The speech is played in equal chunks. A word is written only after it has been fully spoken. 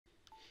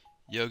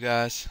Yo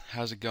guys,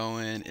 how's it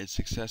going? It's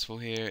Successful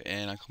here,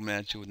 and I'm coming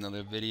at you with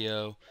another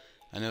video.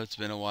 I know it's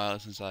been a while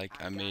since I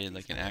made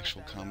like an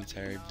actual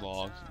commentary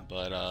vlog,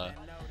 but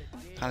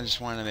kind of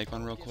just wanted to make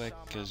one real quick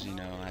because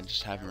I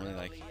just haven't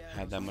really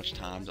had that much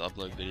time to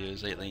upload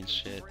videos lately and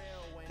shit.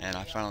 And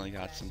I finally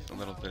got a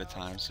little bit of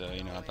time, so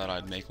I thought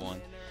I'd make one.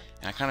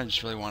 And I kind of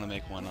just really want to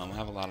make one. I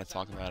have a lot to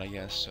talk about, I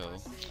guess. So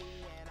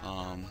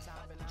um,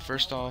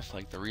 first off,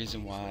 like the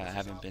reason why I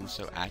haven't been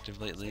so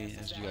active lately,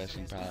 as you guys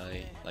can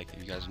probably,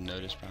 if you guys have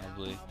noticed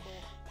probably,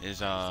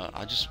 is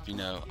I just,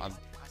 I'm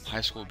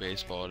high school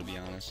baseball to be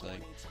honest.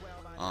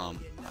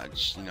 I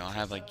just, I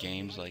have like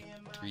games like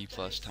three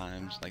plus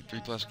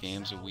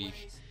games a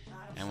week,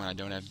 and when I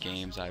don't have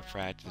games, I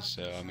practice.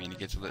 So I mean,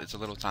 it's a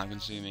little time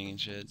consuming and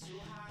shit.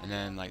 And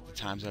then like the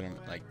times that I'm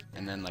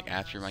and then like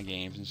after my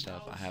games and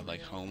stuff, I have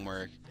like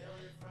homework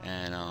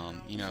and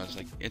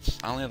it's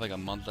I only have like a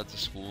month left of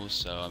school,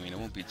 so I mean it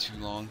won't be too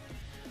long,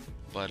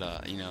 but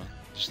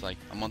just like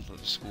a month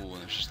left of school,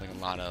 and there's just like a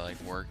lot of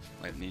like work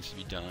like needs to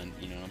be done,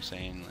 you know what I'm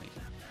saying?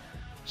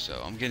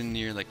 So I'm getting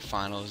near like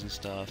finals and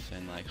stuff,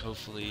 and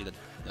hopefully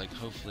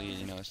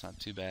it's not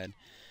too bad.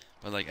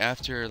 But like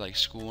after like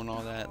school and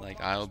all that, like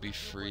I'll be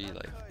free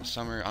like the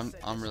summer.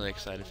 I'm really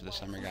excited for the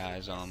summer,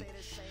 guys.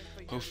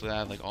 Hopefully I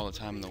have like all the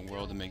time in the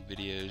world to make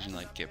videos and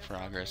like get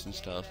progress and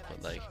stuff,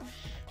 but like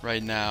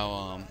right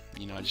now,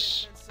 I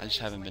just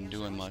haven't been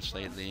doing much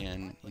lately,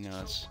 and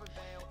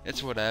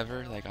it's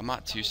whatever. Like I'm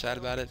not too sad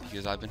about it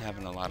because I've been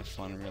having a lot of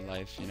fun in real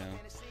life,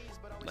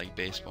 like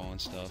baseball and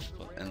stuff,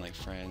 and like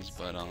friends.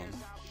 But I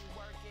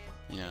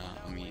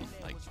mean,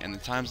 like, and the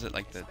time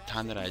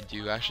that I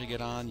do actually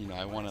get on,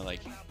 I want to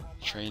like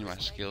train my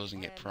skills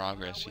and get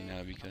progress,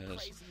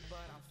 because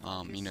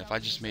if I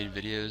just made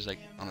videos like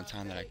on the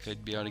time that I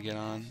could be able to get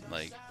on,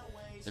 like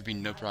there'd be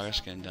no progress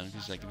getting done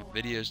because like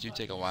videos do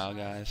take a while,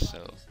 guys.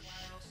 So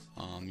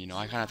I kind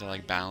of have to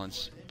like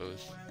balance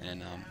both,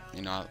 and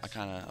I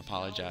kind of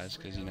apologize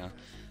because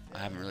I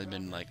haven't really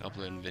been like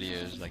uploading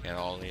videos like at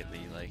all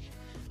lately. Like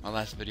my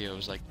last video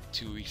was like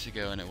 2 weeks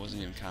ago, and it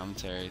wasn't even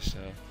commentary. So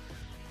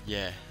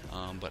yeah.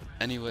 But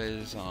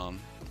anyways,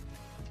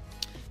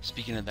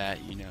 speaking of that,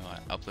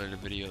 I uploaded a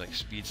video like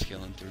speed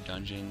skilling through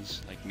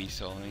dungeons, like me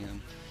soloing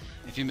them.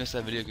 If you missed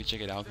that video, go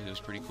check it out because it was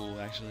pretty cool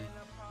actually.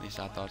 At least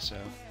I thought so.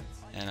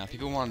 And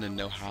people wanted to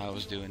know how I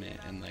was doing it,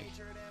 and like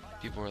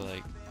people were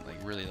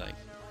really like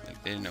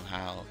they didn't know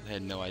how, they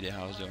had no idea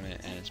how I was doing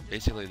it. And it's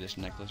basically this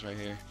necklace right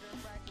here,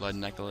 blood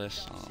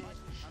necklace.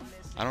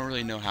 I don't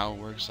really know how it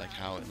works, like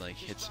how it like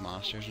hits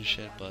monsters and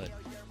shit, but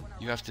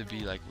you have to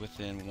be like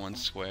within one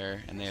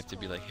square, and they have to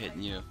be like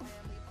hitting you,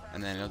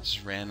 and then it'll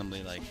just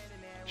randomly like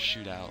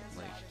shoot out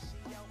like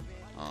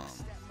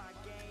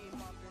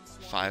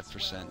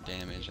 5%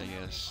 damage, I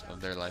guess,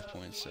 of their life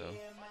points. So,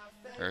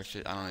 or if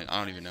it, I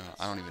don't even know,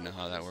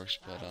 how that works,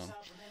 but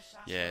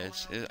yeah,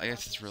 I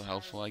guess it's real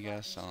helpful, I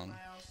guess.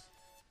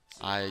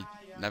 I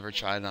never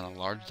tried it on a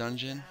large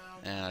dungeon,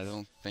 and I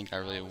don't think I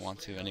really want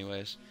to,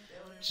 anyways.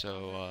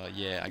 So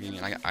yeah,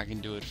 I can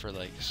do it for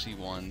like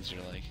C1s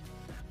or like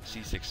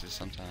C6s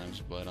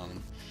sometimes, but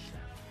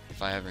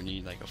if I ever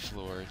need like a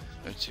floor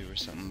or two or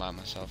something by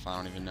myself, I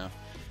don't even know.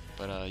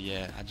 But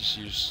yeah, I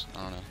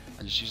don't know,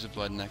 I just use the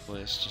blood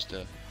necklace just to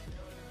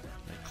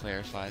like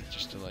clarify,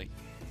 just to like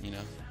you know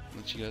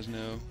let you guys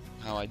know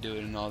how I do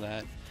it and all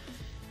that.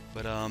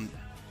 But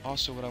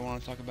also what I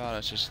want to talk about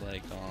is just I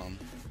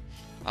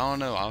don't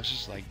know, I was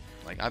just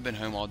I've been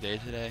home all day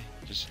today.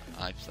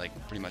 I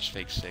like pretty much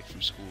fake sick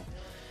from school.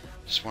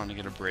 Just wanted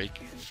to get a break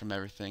from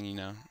everything,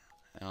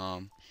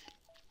 Um,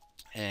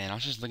 and I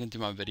was just looking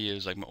through my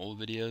videos, like my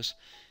old videos,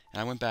 and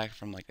I went back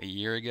from like a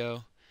year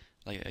ago,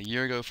 like a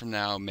year ago from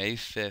now, May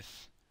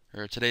 5th,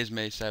 or today's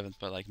May 7th,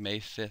 but like May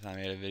 5th I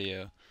made a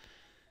video,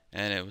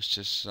 and it was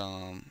just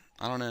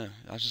I don't know,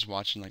 I was just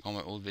watching like all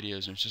my old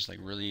videos, and it's just like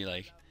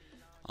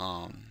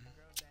um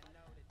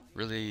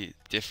really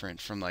different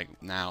from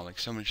like now. Like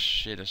so much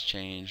shit has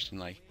changed, and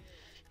like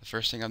the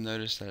first thing I've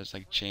noticed that has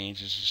like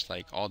changed is just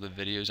like all the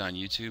videos on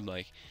YouTube.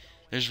 Like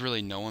there's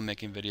really no one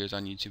making videos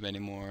on YouTube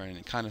anymore, and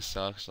it kind of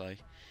sucks. When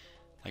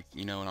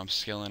I'm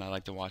skilling, I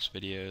like to watch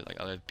videos, like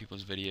other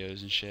people's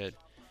videos and shit,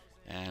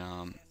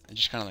 and it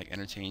just kind of like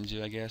entertains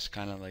you, I guess.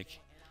 Kind of like,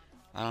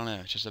 I don't know,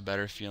 it's just a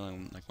better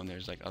feeling like when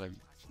there's like other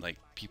like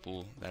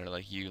people that are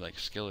like you, like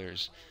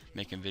skillers,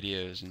 making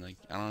videos, and like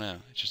I don't know,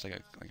 it's just like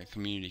a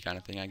community kind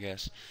of thing, I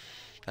guess.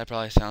 That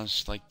probably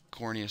sounds like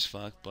corny as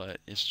fuck, but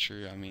it's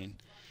true. I mean,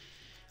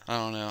 I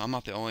don't know, I'm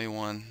not the only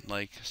one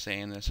like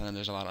saying this. I know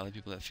there's a lot of other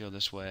people that feel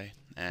this way,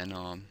 and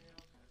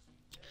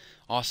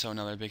also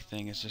another big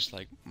thing is just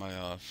like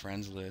my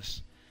friends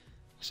list.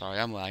 Sorry,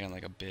 I'm lagging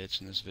like a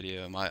bitch in this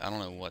video. I don't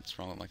know what's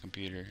wrong with my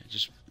computer.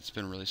 It's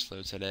been really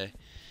slow today.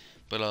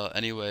 But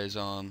anyways,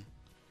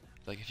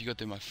 like if you go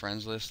through my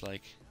friends list,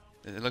 like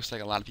it looks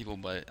like a lot of people,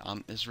 but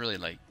it's really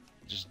like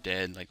just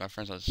dead. Like my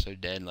friends list is so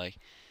dead. Like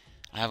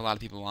I have a lot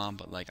of people on,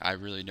 but like I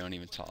really don't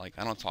even talk. Like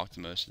I don't talk to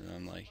most of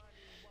them. Like,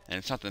 and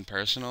it's nothing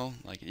personal.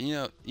 Like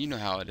you know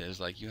how it is.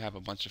 Like you have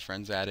a bunch of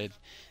friends added,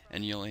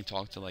 and you only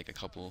talk to like a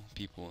couple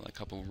people, a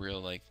couple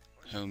real like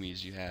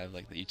homies you have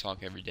like that you talk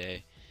every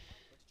day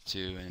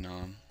to, and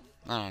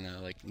I don't know,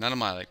 like none of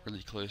my like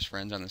really close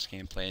friends on this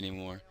game play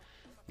anymore.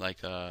 Like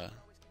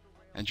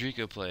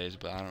Enrico plays,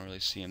 but I don't really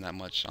see him that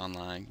much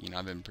online. You know,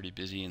 I've been pretty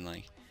busy, and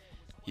like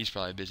he's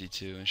probably busy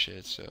too and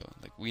shit. So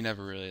like we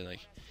never really like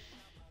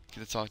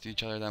get to talk to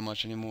each other that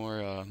much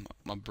anymore.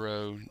 My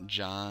bro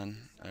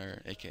John,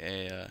 or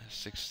AKA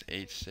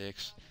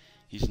 686,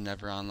 he's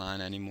never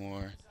online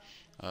anymore.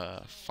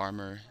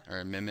 Farmer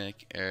or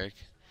Mimic Eric,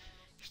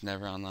 he's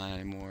never online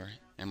anymore.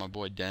 And my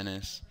boy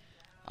Dennis,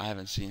 I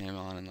haven't seen him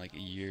on in like a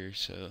year.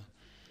 So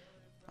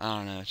I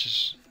don't know.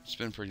 It's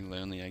been pretty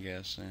lonely, I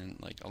guess. And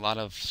like a lot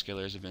of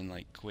skillers have been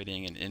like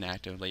quitting and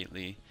inactive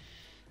lately.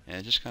 And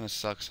it just kind of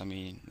sucks. I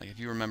mean, like if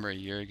you remember a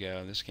year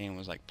ago, this game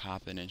was like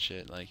popping and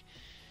shit. Like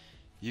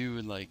you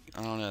would like,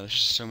 I don't know, there's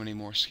just so many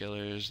more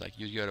skillers. Like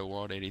you'd go to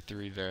World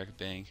 83 Varick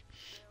Bank,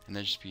 and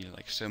there'd just be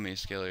like so many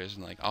skillers,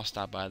 and like I'll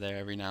stop by there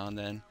every now and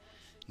then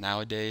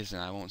nowadays,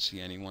 and I won't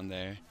see anyone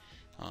there.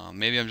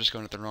 Maybe I'm just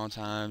going at the wrong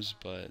times,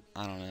 but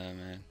I don't know,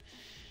 man.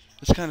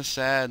 It's kind of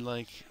sad.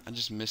 Like I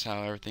just miss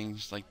how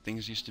everything's like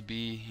things used to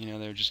be. You know,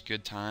 they were just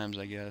good times,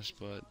 I guess.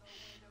 But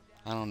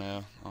I don't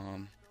know.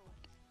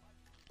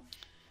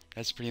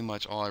 That's pretty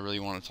much all I really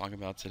want to talk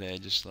about today.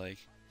 Just like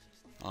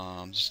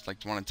want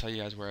to tell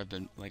you guys where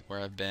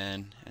I've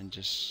been, and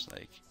just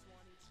like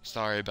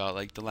sorry about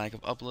like the lack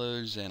of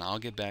uploads, and I'll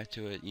get back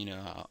to it. You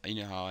know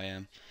how I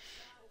am.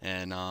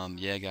 And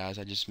yeah, guys,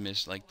 I just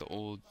miss like the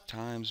old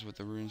times with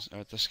the runes,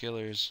 or the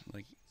skillers,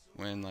 like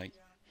when like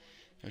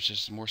there's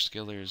just more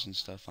skillers and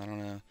stuff. I don't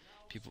know,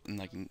 people,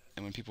 and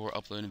when people were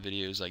uploading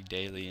videos like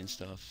daily and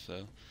stuff.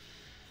 So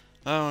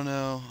I don't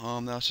know.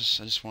 I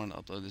just wanted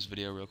to upload this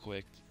video real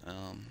quick.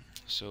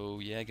 So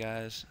yeah,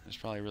 guys, it's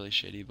probably really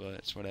shitty, but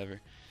it's whatever.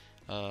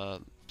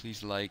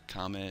 Please like,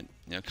 comment.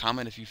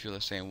 Comment if you feel the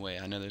same way.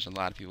 I know there's a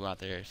lot of people out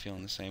there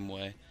feeling the same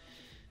way.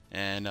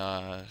 And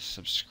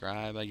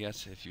subscribe, I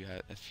guess,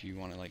 if you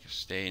want to like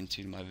stay in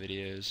tune to my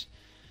videos.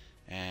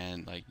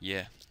 And like,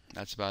 yeah,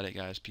 that's about it,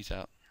 guys. Peace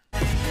out.